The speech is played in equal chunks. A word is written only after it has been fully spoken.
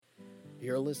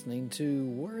You're listening to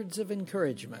Words of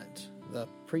Encouragement, the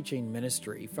preaching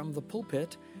ministry from the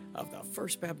pulpit of the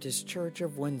First Baptist Church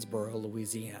of Winsboro,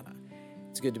 Louisiana.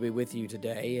 It's good to be with you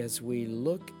today as we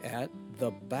look at the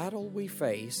battle we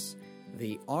face,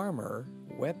 the armor,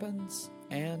 weapons,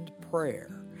 and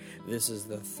prayer. This is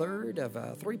the third of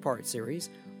a three-part series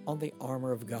on the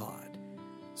armor of God.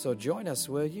 So join us,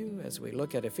 will you, as we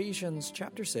look at Ephesians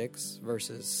chapter 6,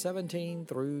 verses 17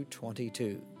 through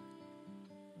 22.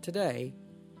 Today,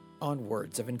 on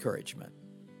Words of Encouragement.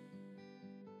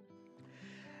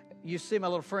 You see my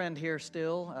little friend here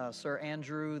still, Sir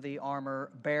Andrew, the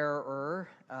armor bearer,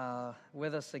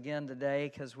 with us again today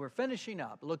because we're finishing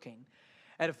up looking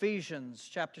at Ephesians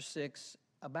chapter 6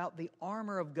 about the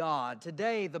armor of God.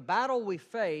 Today, the battle we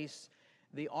face,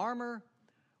 the armor,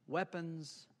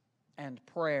 weapons, and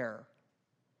prayer.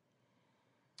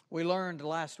 We learned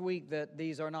last week that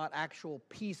these are not actual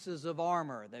pieces of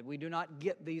armor, that we do not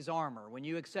get these armor. When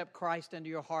you accept Christ into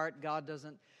your heart, God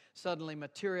doesn't suddenly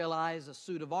materialize a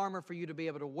suit of armor for you to be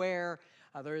able to wear.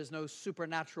 There is no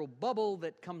supernatural bubble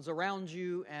that comes around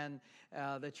you and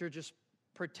that you're just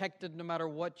protected no matter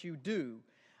what you do.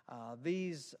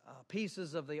 These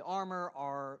pieces of the armor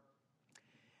are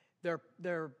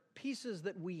they're pieces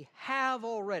that we have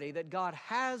already, that God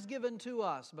has given to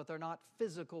us, but they're not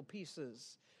physical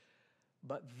pieces.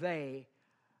 But they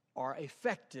are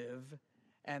effective,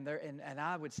 and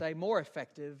I would say more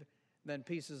effective than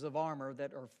pieces of armor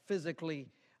that are physically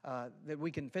that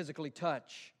we can physically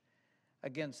touch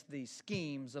against the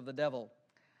schemes of the devil.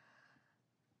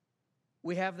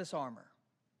 We have this armor,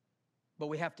 but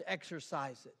we have to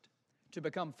exercise it to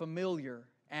become familiar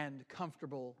and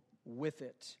comfortable with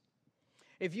it.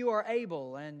 If you are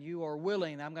able and you are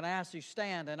willing, I'm going to ask you to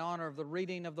stand in honor of the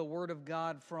reading of the Word of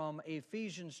God from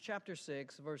Ephesians chapter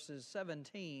 6, verses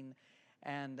 17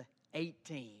 and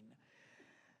 18.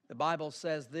 The Bible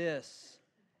says this,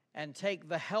 "And take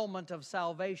the helmet of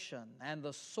salvation and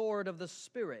the sword of the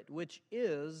Spirit, which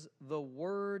is the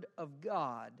Word of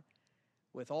God.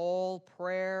 With all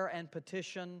prayer and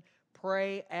petition,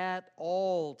 pray at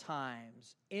all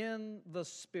times in the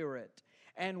Spirit.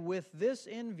 And with this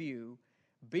in view,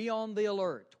 be on the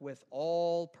alert with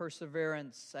all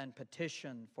perseverance and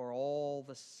petition for all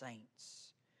the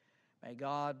saints." May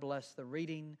God bless the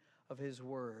reading of His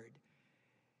Word.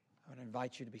 I want to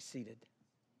invite you to be seated.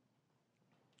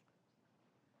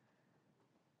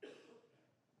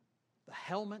 The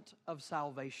helmet of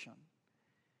salvation.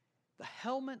 The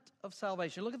helmet of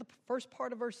salvation. Look at the first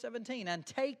part of verse 17. And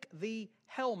take the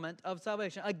helmet of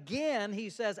salvation. Again,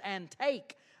 he says, and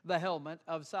take the helmet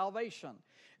of salvation.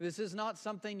 This is not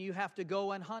something you have to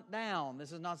go and hunt down.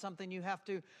 This is not something you have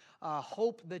to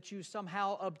hope that you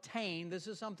somehow obtain. This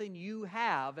is something you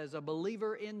have as a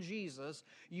believer in Jesus.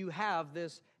 You have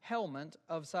this helmet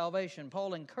of salvation.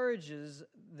 Paul encourages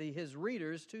his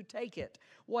readers to take it.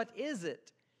 What is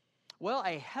it? Well,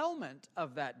 a helmet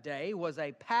of that day was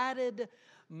a padded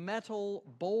metal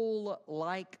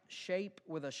bowl-like shape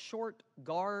with a short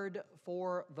guard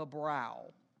for the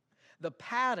brow. The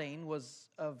padding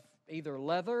was of either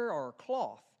leather or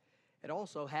cloth. It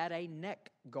also had a neck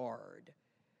guard.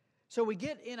 So we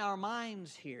get in our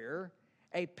minds here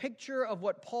a picture of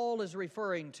what Paul is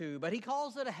referring to, but he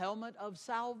calls it a helmet of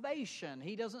salvation.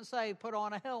 He doesn't say put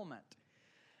on a helmet.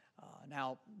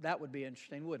 Now, that would be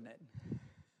interesting, wouldn't it?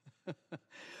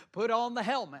 Put on the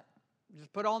helmet.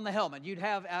 Just put on the helmet. You'd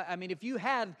have, if you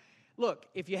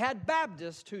had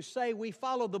Baptists who say we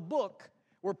follow the book,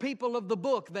 we're people of the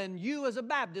book, then you as a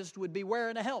Baptist would be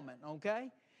wearing a helmet,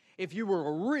 okay? If you were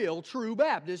a real, true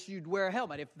Baptist, you'd wear a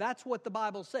helmet. If that's what the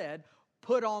Bible said,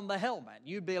 put on the helmet.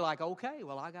 You'd be like, okay,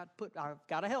 well, I've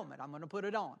got a helmet. I'm going to put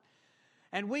it on.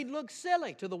 And we'd look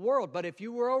silly to the world, but if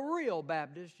you were a real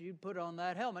Baptist, you'd put on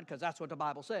that helmet because that's what the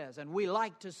Bible says. And we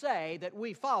like to say that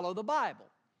we follow the Bible.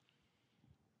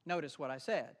 Notice what I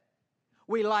said.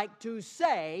 We like to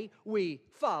say we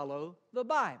follow the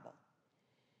Bible.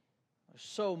 There's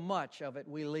so much of it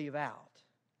we leave out,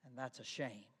 and that's a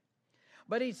shame.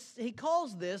 But he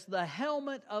calls this the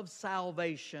helmet of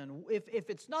salvation. If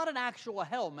it's not an actual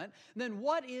helmet, then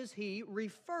what is he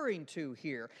referring to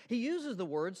here? He uses the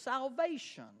word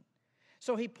salvation.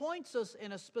 So he points us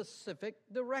in a specific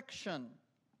direction.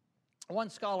 One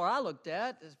scholar I looked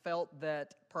at felt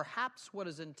that perhaps what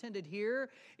is intended here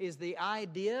is the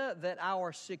idea that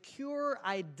our secure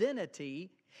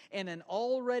identity in an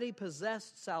already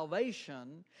possessed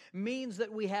salvation means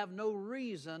that we have no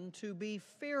reason to be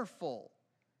fearful.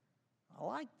 I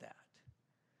like that.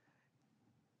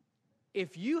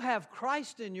 If you have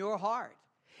Christ in your heart,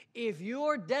 if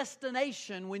your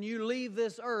destination when you leave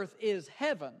this earth is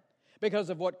heaven, because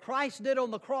of what Christ did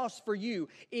on the cross for you,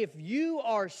 if you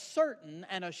are certain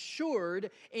and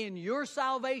assured in your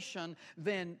salvation,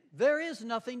 then there is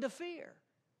nothing to fear.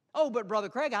 Oh, but Brother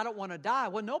Craig, I don't want to die.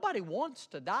 Well, nobody wants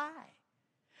to die.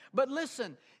 But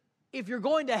listen, if you're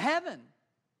going to heaven,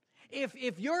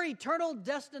 if your eternal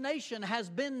destination has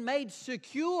been made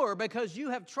secure because you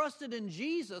have trusted in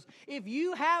Jesus, if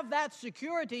you have that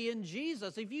security in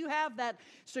Jesus, if you have that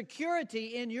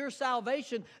security in your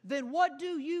salvation, then what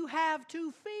do you have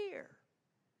to fear?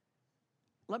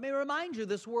 Let me remind you,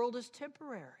 this world is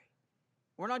temporary.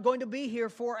 We're not going to be here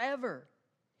forever.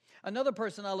 Another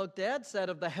person I looked at said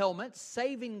of the helmet,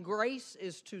 saving grace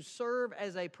is to serve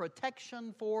as a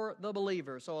protection for the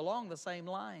believer. So along the same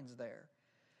lines there.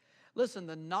 Listen,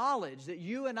 the knowledge that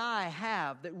you and I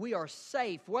have that we are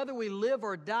safe, whether we live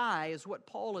or die, is what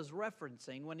Paul is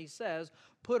referencing when he says,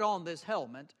 put on this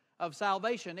helmet of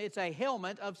salvation. It's a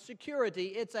helmet of security.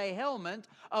 It's a helmet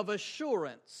of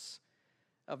assurance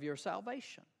of your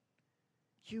salvation.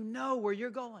 You know where you're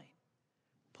going.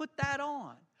 Put that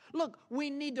on. Look, we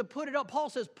need to put it on. Paul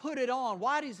says put it on.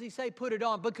 Why does he say put it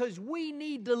on? Because we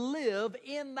need to live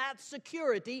in that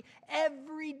security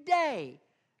every day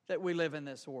that we live in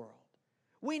this world.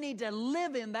 We need to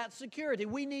live in that security.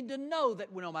 We need to know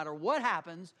that no matter what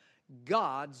happens,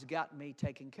 God's got me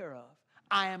taken care of.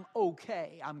 I am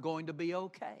okay. I'm going to be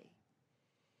okay.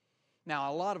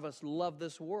 Now, a lot of us love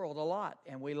this world a lot,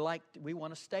 and we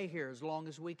want to stay here as long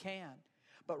as we can.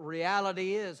 But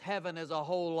reality is, heaven is a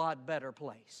whole lot better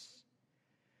place.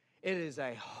 It is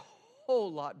a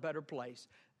whole lot better place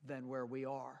than where we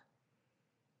are.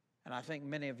 And I think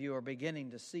many of you are beginning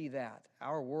to see that.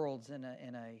 Our world's in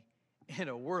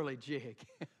a whirly jig.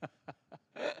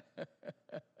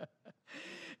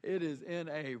 It is in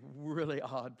a really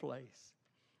odd place.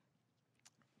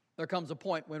 There comes a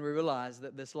point when we realize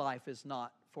that this life is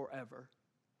not forever.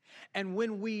 And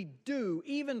when we do,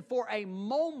 even for a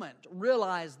moment,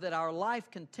 realize that our life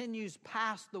continues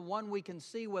past the one we can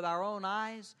see with our own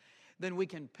eyes, then we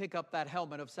can pick up that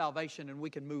helmet of salvation and we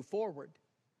can move forward.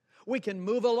 We can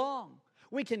move along.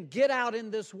 We can get out in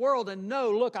this world and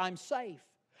know, look, I'm safe.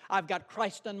 I've got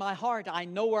Christ in my heart. I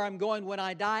know where I'm going when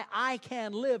I die. I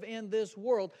can live in this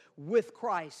world with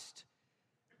Christ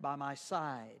by my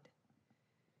side.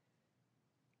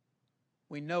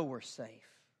 We know we're safe.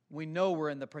 We know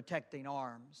we're in the protecting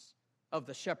arms of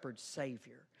the shepherd's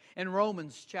Savior. In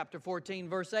Romans chapter 14,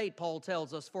 verse 8, Paul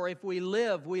tells us, for if we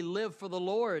live for the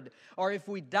Lord, or if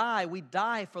we die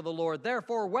for the Lord.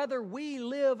 Therefore, whether we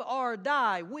live or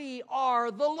die, we are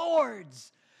the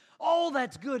Lord's. Oh,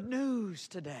 that's good news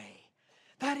today.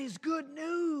 That is good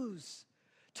news.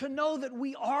 To know that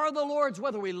we are the Lord's,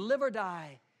 whether we live or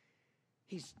die.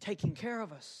 He's taking care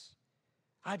of us.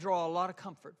 I draw a lot of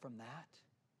comfort from that.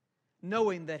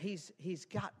 Knowing that He's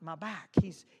got my back.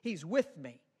 He's with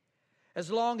me.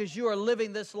 As long as you are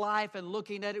living this life and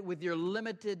looking at it with your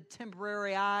limited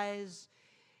temporary eyes,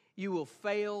 you will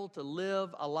fail to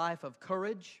live a life of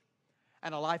courage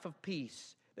and a life of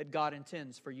peace that God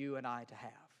intends for you and I to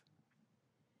have.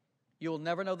 You'll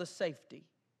never know the safety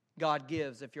God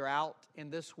gives if you're out in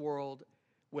this world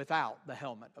without the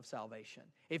helmet of salvation.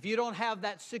 If you don't have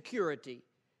that security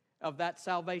of that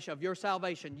salvation, of your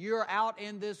salvation, you're out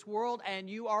in this world and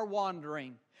you are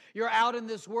wandering. You're out in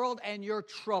this world and you're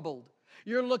troubled.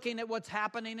 You're looking at what's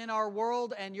happening in our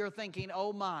world and you're thinking,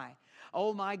 oh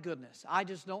my goodness, I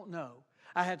just don't know.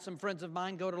 I had some friends of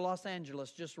mine go to Los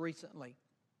Angeles just recently.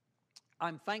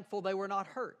 I'm thankful they were not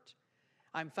hurt.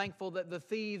 I'm thankful that the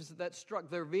thieves that struck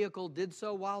their vehicle did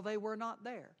so while they were not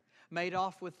there. Made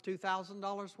off with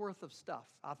 $2,000 worth of stuff.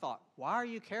 I thought, why are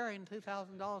you carrying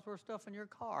 $2,000 worth of stuff in your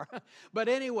car? But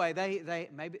anyway, they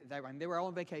were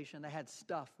on vacation. They had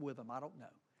stuff with them. I don't know.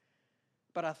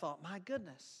 But I thought, my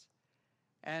goodness.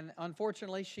 And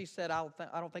unfortunately, she said, I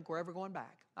don't think we're ever going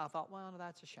back. I thought, well,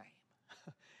 that's a shame.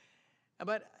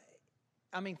 But,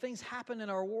 I mean, things happen in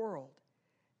our world.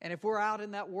 And if we're out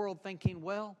in that world thinking,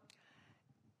 well,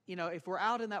 you know, if we're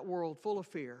out in that world full of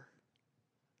fear,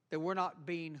 then we're not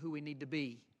being who we need to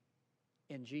be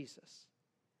in Jesus.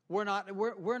 We're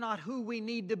not who we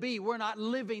need to be. We're not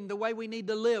living the way we need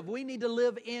to live. We need to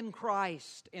live in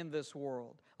Christ in this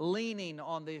world, leaning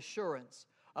on the assurance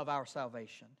of our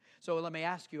salvation. So let me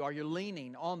ask you, are you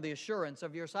leaning on the assurance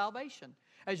of your salvation?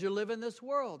 As you live in this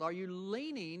world, are you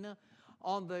leaning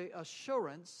on the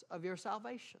assurance of your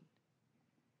salvation?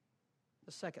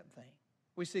 The second thing,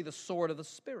 we see the sword of the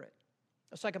Spirit.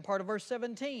 The second part of verse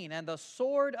 17, and the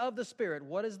sword of the Spirit.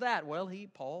 What is that? Well,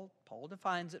 Paul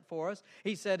defines it for us.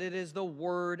 He said it is the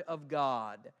Word of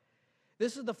God.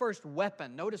 This is the first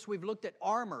weapon. Notice we've looked at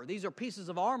armor. These are pieces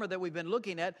of armor that we've been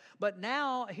looking at. But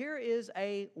now here is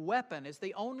a weapon. It's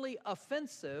the only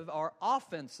offensive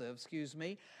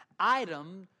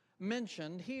item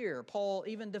mentioned here. Paul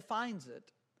even defines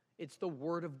it. It's the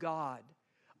Word of God.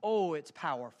 Oh, it's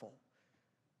powerful.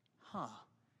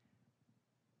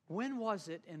 When was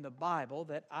it in the Bible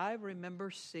that I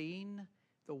remember seeing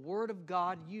the Word of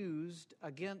God used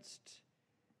against,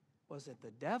 was it the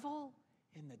devil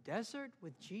in the desert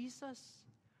with Jesus?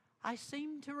 I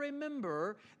seem to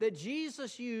remember that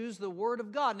Jesus used the Word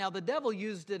of God. Now, the devil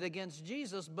used it against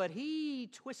Jesus, but he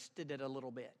twisted it a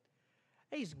little bit.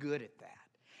 He's good at that.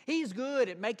 He's good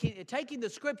at taking the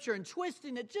Scripture and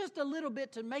twisting it just a little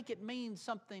bit to make it mean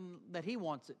something that he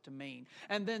wants it to mean.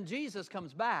 And then Jesus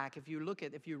comes back, if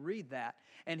you read that,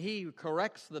 and he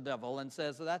corrects the devil and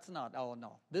says, that's not, oh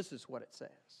no, this is what it says.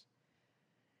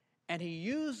 And he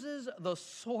uses the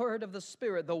sword of the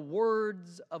Spirit, the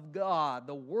words of God,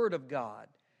 the Word of God,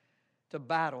 to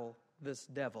battle this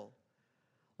devil.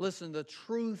 Listen, the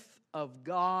truth of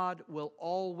God will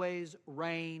always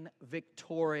reign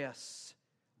victorious.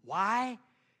 Why?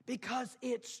 Because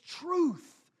it's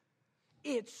truth.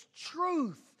 It's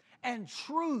truth. And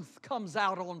truth comes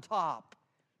out on top.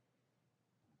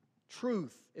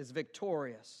 Truth is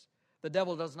victorious. The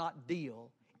devil does not deal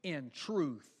in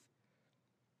truth.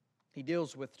 He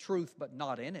deals with truth, but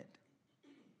not in it.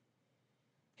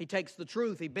 He takes the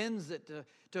truth, he bends it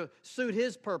to suit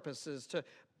his purposes, to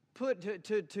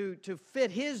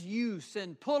fit his use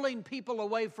in pulling people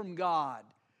away from God.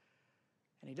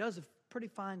 And he does a pretty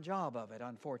fine job of it,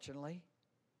 unfortunately.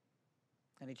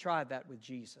 And he tried that with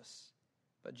Jesus,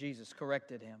 but Jesus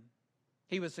corrected him.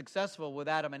 He was successful with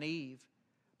Adam and Eve,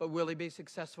 but will he be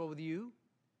successful with you?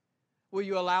 Will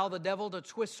you allow the devil to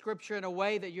twist Scripture in a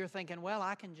way that you're thinking, well,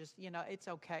 I can just, it's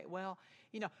okay.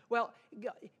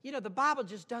 The Bible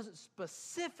just doesn't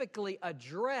specifically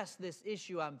address this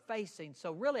issue I'm facing,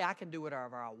 so really I can do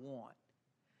whatever I want.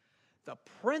 The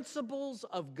principles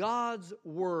of God's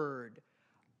Word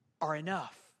are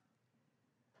enough.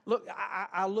 Look,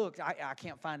 I looked. I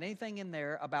can't find anything in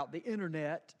there about the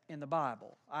internet in the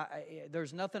Bible.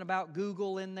 There's nothing about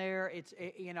Google in there.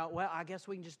 I guess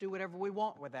we can just do whatever we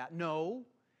want with that. No.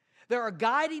 There are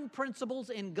guiding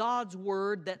principles in God's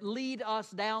Word that lead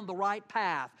us down the right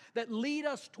path, that lead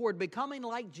us toward becoming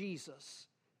like Jesus.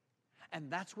 And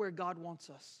that's where God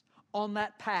wants us, on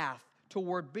that path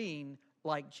toward being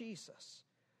like Jesus.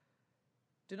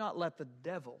 Do not let the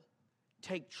devil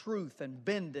take truth and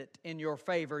bend it in your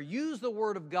favor. Use the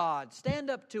Word of God. Stand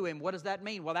up to Him. What does that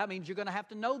mean? Well, that means you're going to have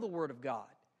to know the Word of God.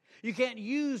 You can't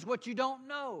use what you don't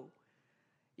know.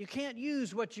 You can't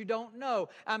use what you don't know.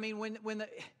 I mean, when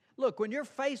you're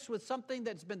faced with something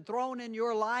that's been thrown in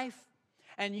your life,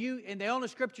 and the only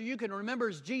Scripture you can remember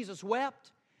is Jesus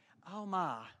wept, oh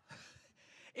my.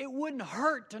 It wouldn't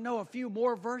hurt to know a few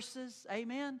more verses.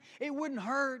 Amen? It wouldn't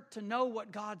hurt to know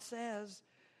what God says.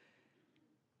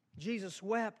 Jesus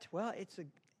wept. Well,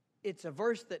 it's a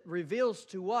verse that reveals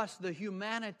to us the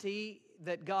humanity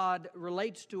that God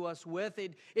relates to us with.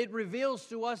 It reveals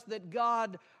to us that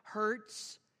God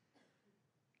hurts.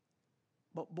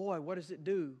 But boy, what does it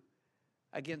do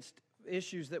against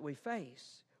issues that we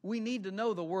face? We need to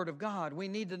know the Word of God. We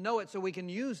need to know it so we can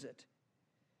use it.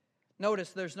 Notice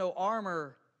there's no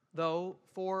armor, though,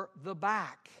 for the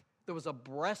back. There was a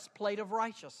breastplate of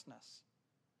righteousness.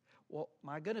 Well,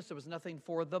 my goodness, there was nothing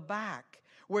for the back.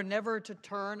 We're never to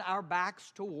turn our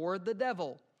backs toward the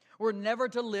devil. We're never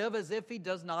to live as if he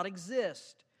does not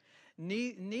exist.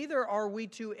 Neither are we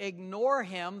to ignore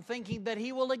him thinking that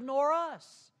he will ignore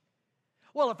us.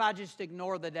 Well, if I just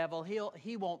ignore the devil,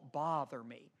 he won't bother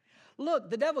me. Look,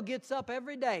 the devil gets up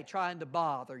every day trying to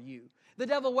bother you. The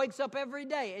devil wakes up every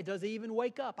day. Does he even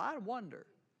wake up? I wonder.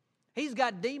 He's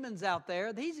got demons out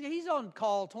there. He's on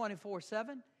call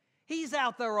 24/7. He's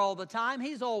out there all the time.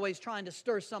 He's always trying to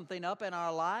stir something up in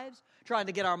our lives, trying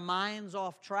to get our minds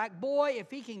off track. Boy,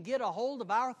 if he can get a hold of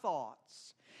our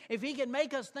thoughts, if he can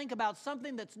make us think about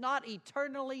something that's not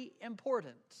eternally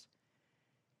important,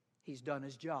 he's done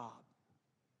his job.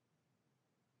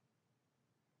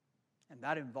 And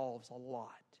that involves a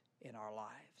lot in our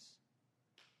lives.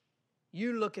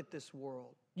 You look at this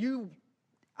world.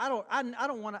 I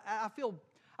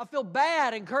feel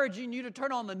bad encouraging you to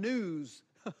turn on the news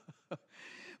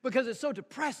because it's so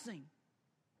depressing.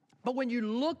 But when you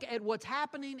look at what's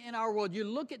happening in our world, you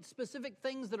look at specific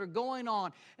things that are going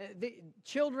on, the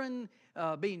children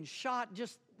being shot,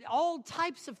 just all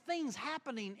types of things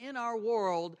happening in our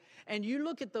world, and you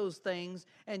look at those things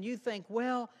and you think,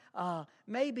 well,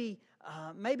 maybe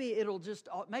it'll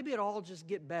all just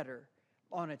get better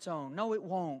on its own. No, it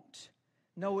won't.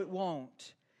 No, it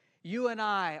won't. You and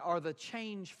I are the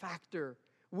change factor.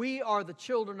 We are the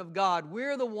children of God.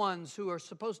 We're the ones who are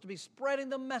supposed to be spreading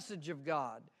the message of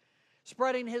God,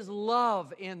 spreading His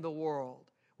love in the world.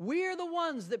 We're the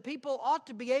ones that people ought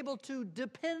to be able to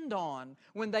depend on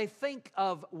when they think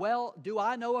of, well, do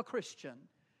I know a Christian?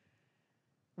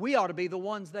 We ought to be the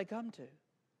ones they come to.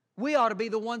 We ought to be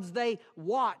the ones they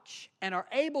watch and are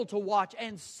able to watch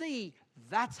and see,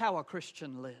 that's how a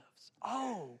Christian lives.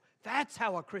 Oh, that's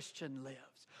how a Christian lives.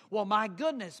 Well, my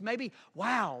goodness, maybe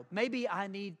I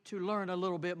need to learn a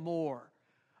little bit more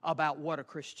about what a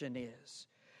Christian is.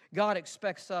 God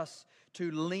expects us to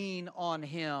lean on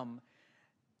Him.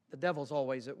 The devil's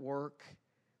always at work.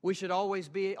 We should always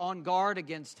be on guard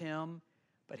against him,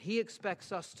 but He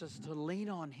expects us to lean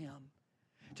on Him,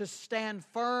 to stand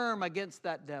firm against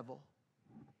that devil.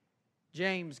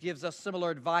 James gives us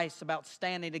similar advice about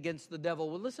standing against the devil.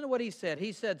 Well, listen to what he said.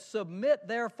 He said, submit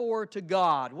therefore to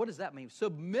God. What does that mean?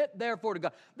 Submit therefore to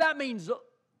God. That means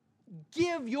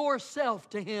give yourself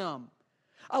to Him.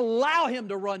 Allow Him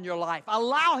to run your life.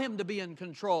 Allow Him to be in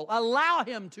control. Allow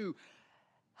Him to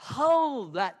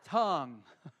hold that tongue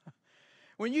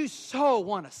when you so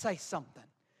want to say something.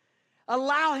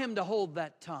 Allow Him to hold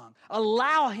that tongue.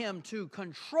 Allow Him to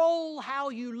control how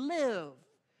you live.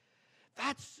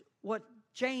 That's what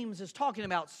James is talking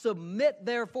about. Submit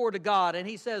therefore to God. And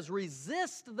he says,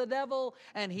 resist the devil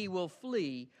and he will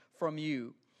flee from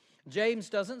you. James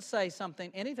doesn't say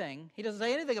anything. He doesn't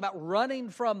say anything about running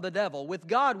from the devil. With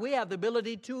God, we have the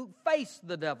ability to face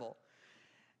the devil.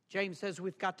 James says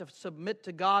we've got to submit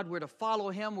to God. We're to follow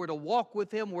Him. We're to walk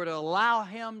with Him. We're to allow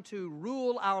Him to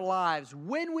rule our lives.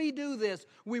 When we do this,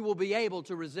 we will be able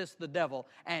to resist the devil,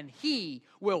 and he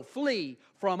will flee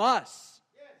from us.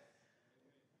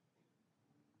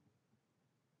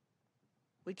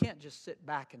 We can't just sit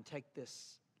back and take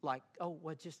this like,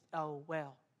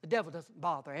 the devil doesn't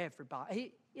bother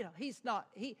everybody.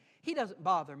 He doesn't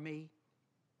bother me.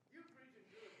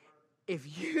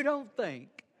 If you don't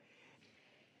think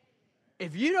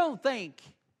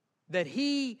that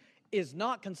he is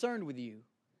not concerned with you,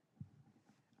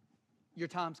 your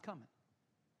time's coming.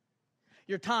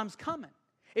 Your time's coming.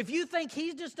 If you think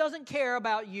he just doesn't care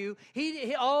about you, he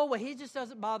just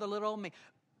doesn't bother little old me.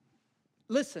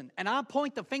 Listen, and I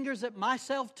point the fingers at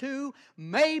myself too.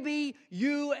 Maybe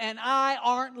you and I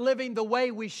aren't living the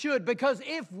way we should, because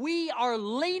if we are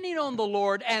leaning on the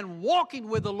Lord and walking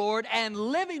with the Lord and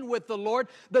living with the Lord,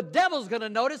 the devil's going to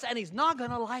notice and he's not going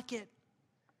to like it.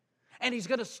 And he's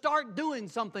going to start doing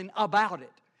something about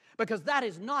it, because that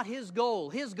is not his goal.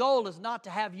 His goal is not to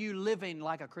have you living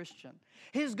like a Christian.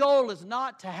 His goal is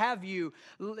not to have you,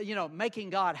 making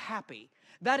God happy.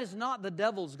 That is not the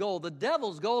devil's goal. The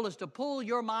devil's goal is to pull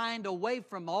your mind away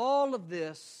from all of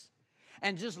this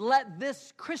and just let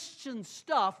this Christian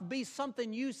stuff be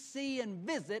something you see and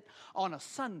visit on a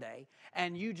Sunday,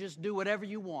 and you just do whatever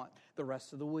you want the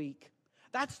rest of the week.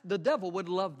 The devil would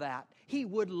love that. He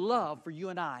would love for you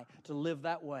and I to live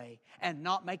that way and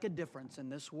not make a difference in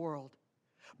this world.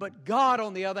 But God,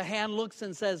 on the other hand, looks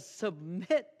and says,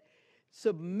 submit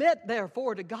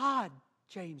therefore to God,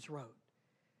 James wrote.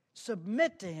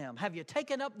 Submit to Him. Have you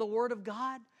taken up the Word of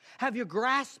God? Have you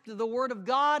grasped the Word of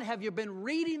God? Have you been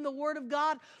reading the Word of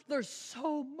God? There's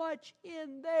so much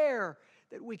in there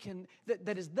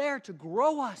that is there to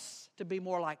grow us to be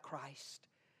more like Christ.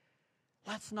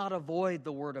 Let's not avoid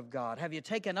the Word of God. Have you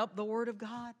taken up the Word of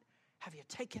God? Have you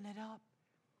taken it up?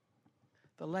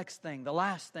 The last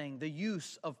thing, the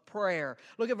use of prayer.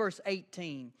 Look at verse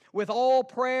 18. With all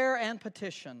prayer and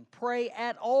petition, pray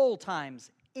at all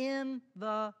times in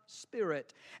the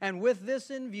Spirit. And with this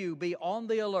in view, be on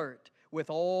the alert with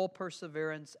all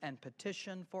perseverance and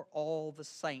petition for all the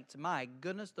saints. My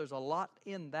goodness, there's a lot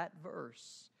in that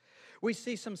verse. We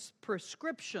see some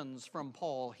prescriptions from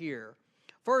Paul here.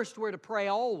 First, we're to pray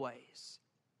always.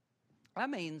 That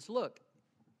means, look,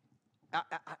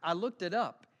 I looked it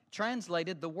up.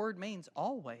 Translated, the word means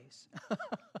always.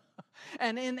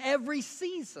 And in every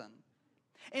season.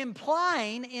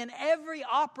 Implying in every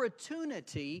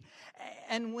opportunity,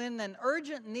 and when an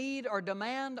urgent need or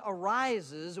demand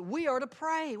arises, we are to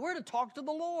pray. We're to talk to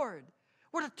the Lord.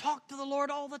 We're to talk to the Lord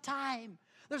all the time.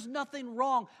 There's nothing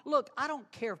wrong. Look, I don't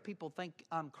care if people think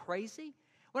I'm crazy.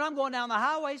 When I'm going down the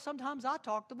highway, sometimes I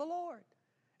talk to the Lord.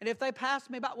 And if they pass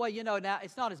me by, now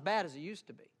it's not as bad as it used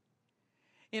to be.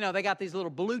 They got these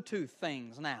little Bluetooth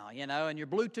things now, and you're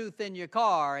Bluetooth in your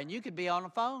car, and you could be on the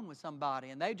phone with somebody,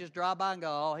 and they just drive by and go,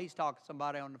 oh, he's talking to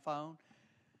somebody on the phone.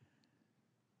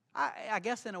 I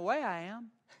guess in a way I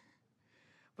am.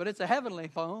 but it's a heavenly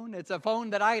phone. It's a phone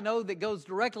that I know that goes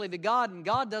directly to God, and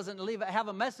God doesn't have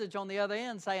a message on the other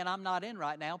end saying, I'm not in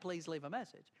right now, please leave a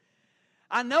message.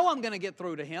 I know I'm going to get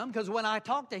through to Him because when I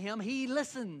talk to Him, He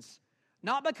listens.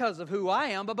 Not because of who I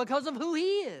am, but because of who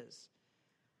He is.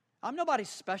 I'm nobody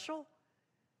special,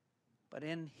 but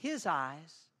in His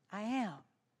eyes, I am.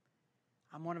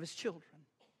 I'm one of His children,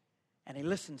 and He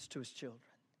listens to His children.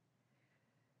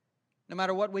 No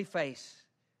matter what we face,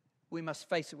 we must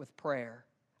face it with prayer.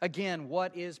 Again,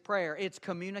 what is prayer? It's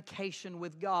communication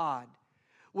with God.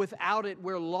 Without it,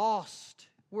 we're lost.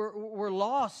 We're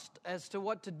lost as to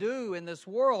what to do in this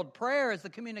world. Prayer is the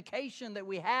communication that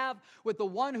we have with the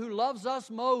one who loves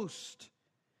us most.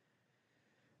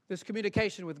 This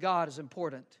communication with God is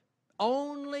important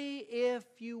only if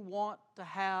you want to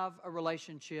have a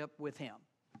relationship with Him.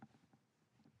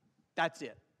 That's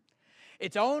it.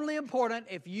 It's only important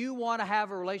if you want to have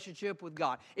a relationship with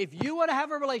God. If you want to have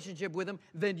a relationship with Him,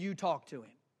 then you talk to Him.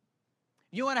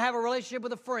 You want to have a relationship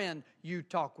with a friend, you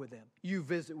talk with them. You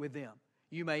visit with them.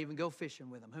 You may even go fishing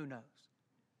with them. Who knows?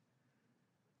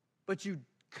 But you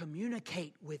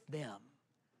communicate with them.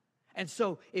 And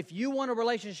so if you want a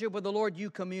relationship with the Lord, you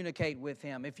communicate with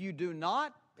Him. If you do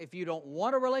not, if you don't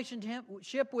want a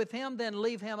relationship with Him, then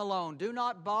leave Him alone. Do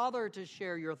not bother to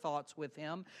share your thoughts with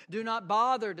Him. Do not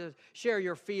bother to share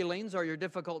your feelings or your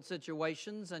difficult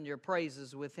situations and your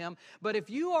praises with Him. But if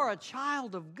you are a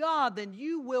child of God, then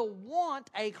you will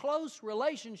want a close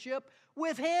relationship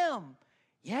with Him.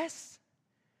 Yes?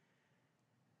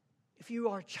 If you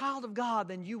are a child of God,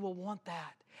 then you will want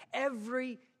that.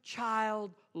 Every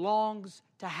child longs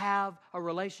to have a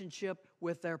relationship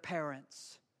with their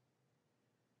parents.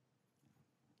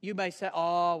 You may say,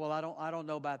 oh, well, I don't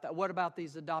know about that. What about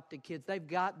these adopted kids? They've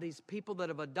got these people that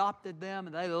have adopted them,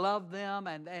 and they love them,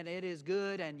 and it is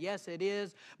good, and yes, it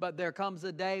is. But there comes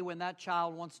a day when that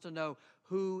child wants to know,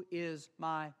 who is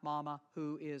my mama?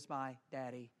 Who is my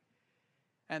daddy?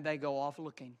 And they go off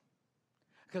looking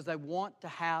because they want to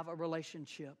have a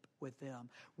relationship with them.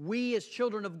 We as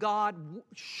children of God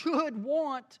should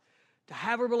want to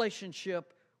have a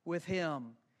relationship with Him.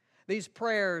 These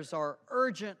prayers are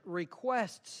urgent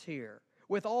requests here.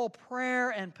 With all prayer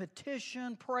and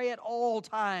petition, pray at all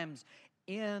times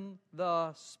in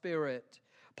the Spirit.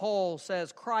 Paul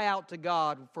says, cry out to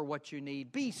God for what you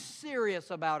need. Be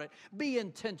serious about it. Be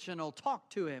intentional. Talk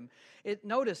to Him.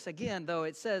 Notice again, though,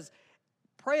 it says,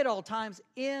 pray at all times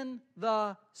in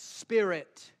the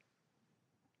Spirit.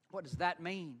 What does that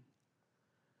mean?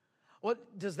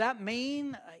 What does that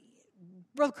mean?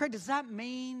 Brother Craig, does that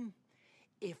mean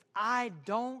if I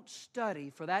don't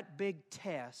study for that big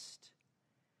test,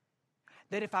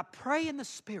 that if I pray in the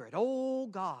Spirit, oh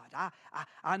God,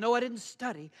 I know I didn't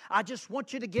study. I just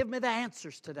want you to give me the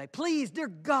answers today. Please, dear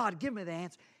God, give me the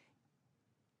answer.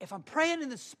 If I'm praying in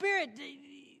the Spirit,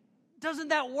 doesn't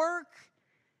that work?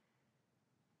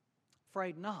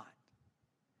 Afraid not.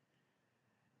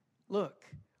 Look,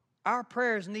 our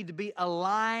prayers need to be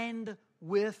aligned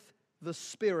with the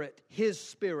Spirit, His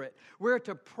Spirit. We're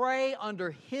to pray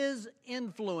under His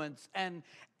influence and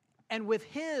with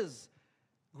His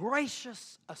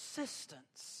gracious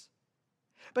assistance.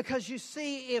 Because you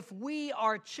see, if we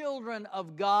are children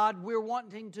of God, we're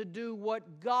wanting to do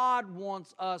what God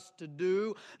wants us to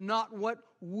do, not what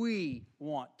we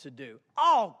want to do.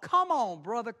 Oh, come on,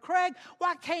 Brother Craig.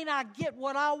 Why can't I get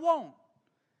what I want?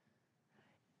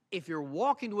 If you're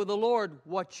walking with the Lord,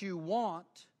 what you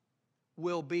want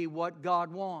will be what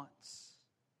God wants.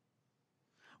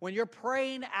 When you're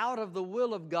praying out of the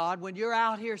will of God, when you're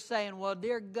out here saying, well,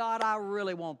 dear God, I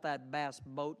really want that bass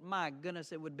boat. My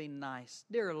goodness, it would be nice.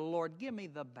 Dear Lord, give me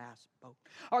the bass boat.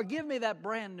 Or give me that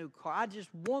brand new car. I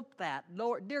just want that.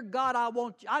 Lord, dear God,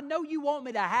 I know you want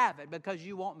me to have it because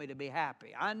you want me to be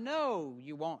happy. I know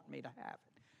you want me to have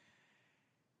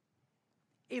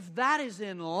it. If that is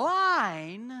in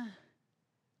line,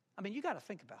 I mean, you got to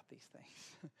think about these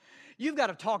things. You've got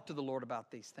to talk to the Lord about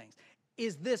these things.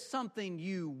 Is this something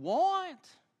you want?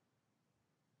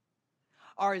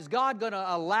 Or is God going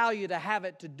to allow you to have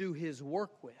it to do His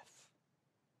work with?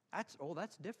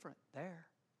 That's different there.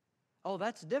 Oh,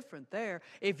 that's different there.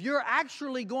 If you're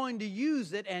actually going to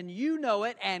use it and you know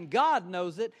it and God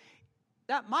knows it,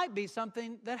 that might be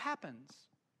something that happens.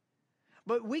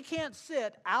 But we can't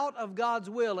sit out of God's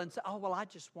will and say, oh, well, I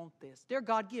just want this. Dear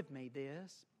God, give me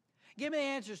this. Give me the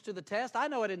answers to the test. I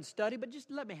know I didn't study, but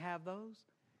just let me have those.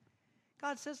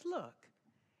 God says, look,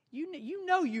 you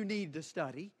know you need to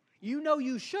study. You know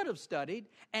you should have studied,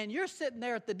 and you're sitting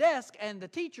there at the desk, and the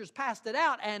teacher's passed it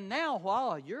out, and now,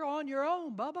 well, you're on your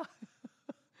own, Bubba.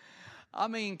 I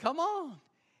mean, come on.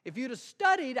 If you'd have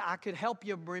studied, I could help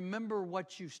you remember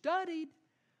what you studied.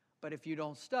 But if you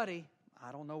don't study,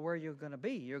 I don't know where you're going to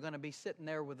be. You're going to be sitting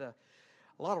there with a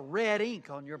lot of red ink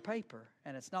on your paper,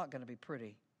 and it's not going to be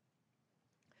pretty.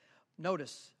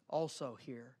 Notice also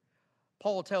here,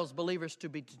 Paul tells believers to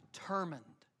be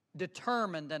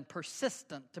determined and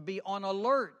persistent, to be on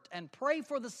alert and pray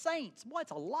for the saints. Boy,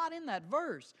 it's a lot in that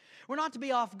verse. We're not to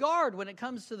be off guard when it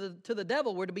comes to the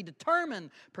devil. We're to be determined,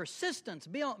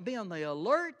 persistent, be on the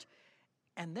alert,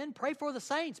 and then pray for the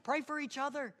saints. Pray for each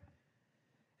other.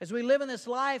 As we live in this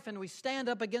life and we stand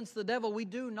up against the devil, we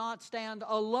do not stand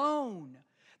alone.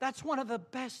 That's one of the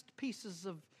best pieces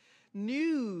of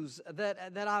news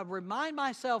that I remind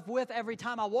myself with every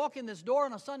time I walk in this door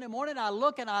on a Sunday morning. I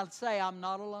look and I say, I'm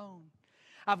not alone.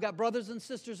 I've got brothers and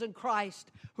sisters in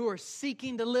Christ who are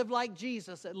seeking to live like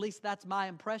Jesus. At least that's my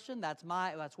impression. That's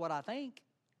what I think.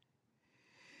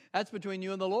 That's between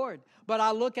you and the Lord. But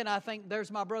I look and I think,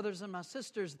 there's my brothers and my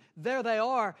sisters. There they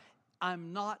are.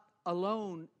 I'm not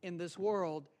alone in this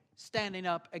world standing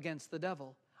up against the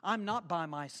devil. I'm not by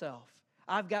myself.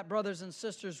 I've got brothers and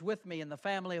sisters with me in the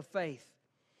family of faith.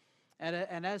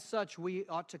 And as such, we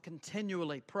ought to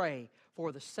continually pray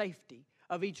for the safety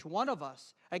of each one of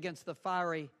us against the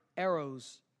fiery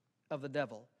arrows of the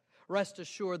devil. Rest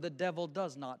assured, the devil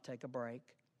does not take a break.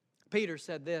 Peter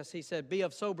said this. He said, be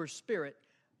of sober spirit.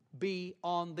 Be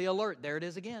on the alert. There it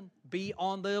is again. Be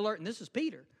on the alert. And this is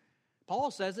Peter.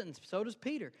 Paul says it, and so does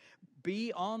Peter.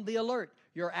 Be on the alert.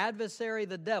 Your adversary,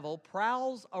 the devil,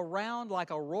 prowls around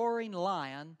like a roaring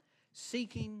lion,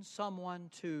 seeking someone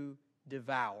to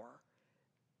devour.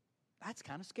 That's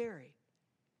kind of scary.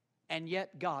 And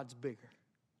yet God's bigger.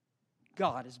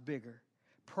 God is bigger.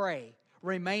 Pray.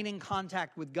 Remain in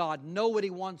contact with God. Know what He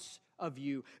wants of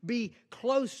you. Be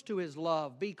close to His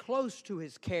love. Be close to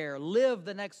His care. Live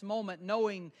the next moment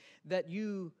knowing that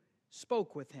you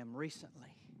spoke with Him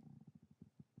recently.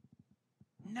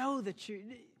 Know that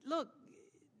look,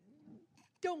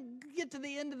 don't get to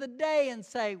the end of the day and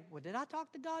say, well, did I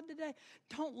talk to God today?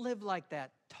 Don't live like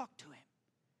that. Talk to Him.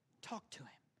 Talk to Him.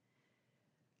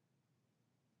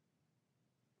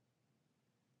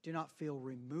 Do not feel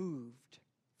removed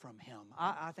from Him.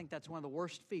 I think that's one of the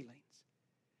worst feelings,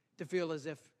 to feel as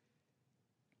if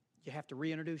you have to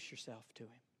reintroduce yourself to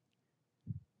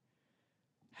Him.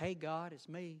 Hey, God, it's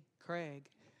me, Craig.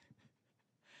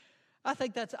 I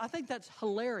think that's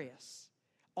hilarious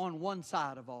on one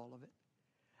side of all of it.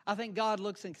 I think God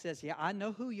looks and says, yeah, I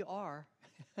know who you are.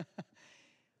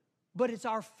 But it's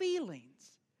our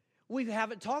feelings. We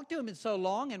haven't talked to Him in so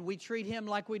long, and we treat Him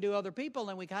like we do other people,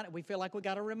 and we feel like we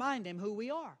got to remind Him who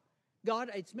we are. God,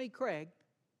 it's me, Craig.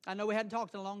 I know we hadn't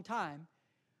talked in a long time,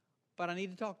 but I need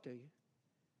to talk to you.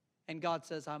 And God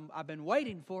says, I've been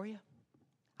waiting for you.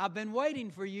 I've been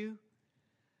waiting for you.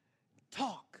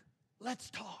 Talk. Let's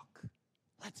talk.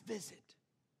 Let's visit.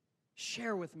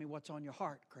 Share with me what's on your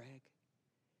heart, Craig.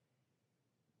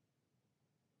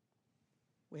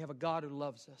 We have a God who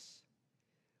loves us.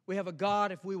 We have a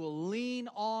God, if we will lean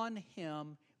on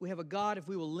Him, we have a God, if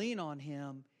we will lean on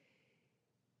Him,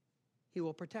 He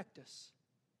will protect us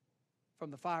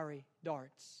from the fiery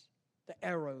darts, the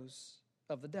arrows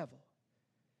of the devil.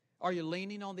 Are you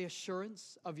leaning on the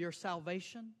assurance of your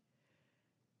salvation?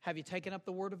 Have you taken up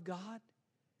the Word of God?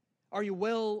 Are you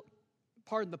well,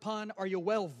 pardon the pun, are you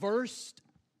well versed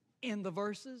in the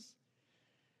verses?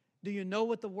 Do you know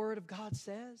what the Word of God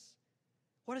says?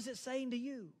 What is it saying to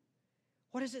you?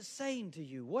 What is it saying to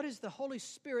you? What is the Holy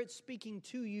Spirit speaking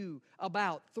to you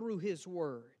about through His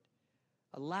Word?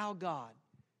 Allow God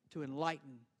to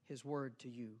enlighten His Word to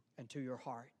you and to your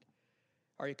heart.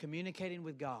 Are you communicating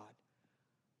with God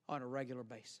on a regular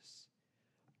basis?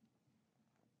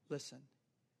 Listen,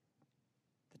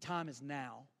 the time is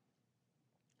now.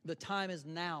 The time is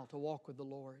now to walk with the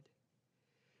Lord.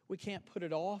 We can't put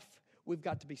it off. We've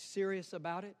got to be serious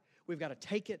about it. We've got to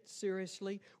take it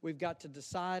seriously. We've got to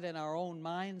decide in our own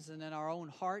minds and in our own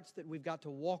hearts that we've got to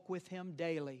walk with Him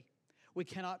daily. We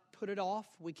cannot put it off.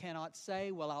 We cannot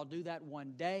say, well, I'll do that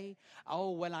one day.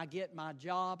 Oh, when I get my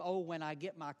job. Oh, when I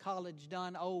get my college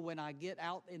done. Oh, when I get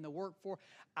out in the workforce.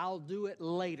 I'll do it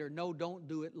later. No, don't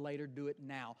do it later. Do it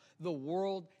now. The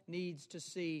world needs to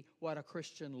see what a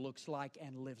Christian looks like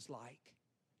and lives like.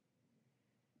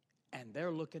 And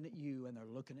they're looking at you and they're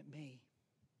looking at me.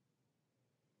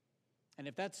 And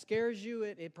if that scares you,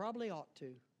 it probably ought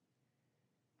to.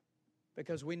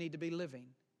 Because we need to be living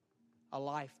a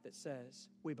life that says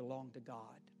we belong to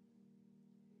God.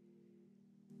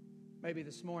 Maybe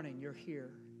this morning you're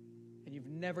here and you've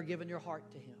never given your heart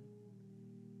to Him.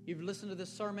 You've listened to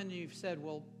this sermon and you've said,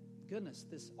 well, goodness,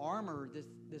 this armor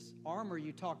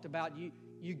you talked about,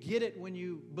 you get it when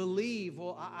you believe.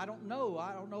 Well, I don't know.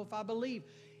 I don't know if I believe.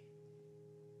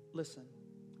 Listen,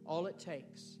 all it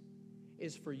takes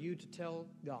is for you to tell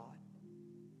God,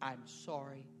 I'm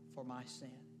sorry for my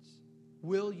sins.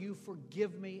 Will you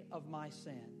forgive me of my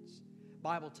sins?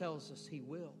 Bible tells us He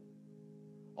will.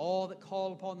 All that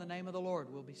call upon the name of the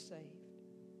Lord will be saved.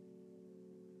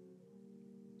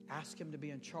 Ask Him to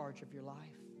be in charge of your life.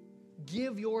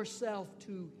 Give yourself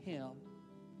to Him.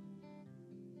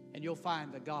 And you'll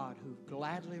find the God who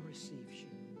gladly receives you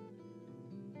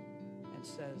and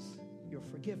says, you're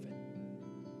forgiven.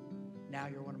 Now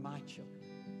you're one of my children.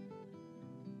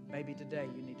 Maybe today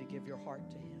you need to give your heart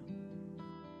to Him.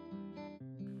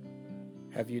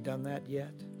 Have you done that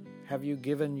yet? Have you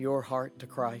given your heart to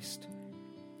Christ?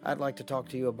 I'd like to talk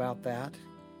to you about that.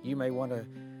 You may want to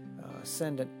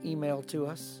send an email to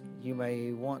us. You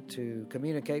may want to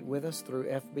communicate with us through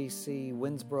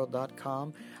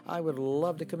fbcwinsboro.com. I would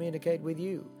love to communicate with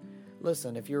you.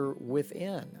 Listen, if you're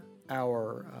within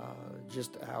our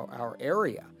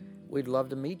area, we'd love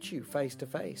to meet you face to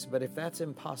face. But if that's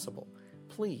impossible,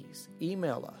 please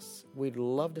email us. We'd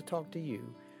love to talk to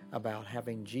you about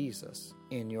having Jesus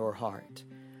in your heart.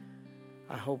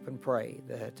 I hope and pray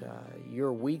that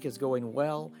your week is going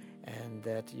well and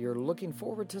that you're looking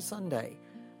forward to Sunday.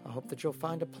 I hope that you'll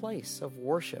find a place of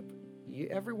worship.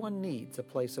 Everyone needs a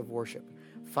place of worship.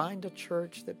 Find a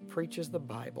church that preaches the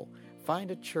Bible. Find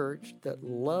a church that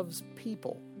loves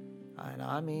people. And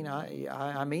I mean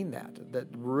that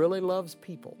really loves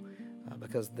people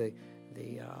because the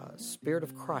Spirit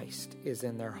of Christ is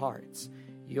in their hearts.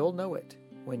 You'll know it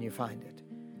when you find it.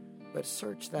 But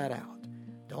search that out.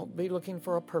 Don't be looking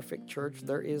for a perfect church.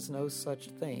 There is no such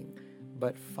thing.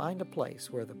 But find a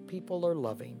place where the people are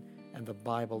loving and the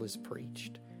Bible is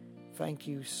preached. Thank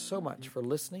you so much for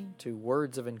listening to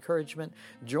Words of Encouragement.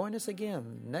 Join us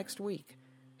again next week,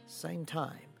 same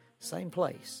time, same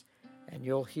place, and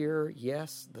you'll hear,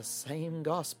 yes, the same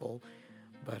gospel,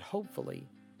 but hopefully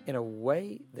in a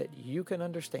way that you can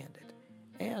understand it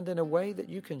and in a way that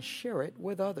you can share it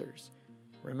with others.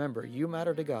 Remember, you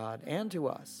matter to God and to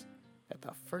us at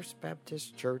the First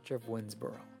Baptist Church of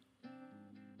Winsboro.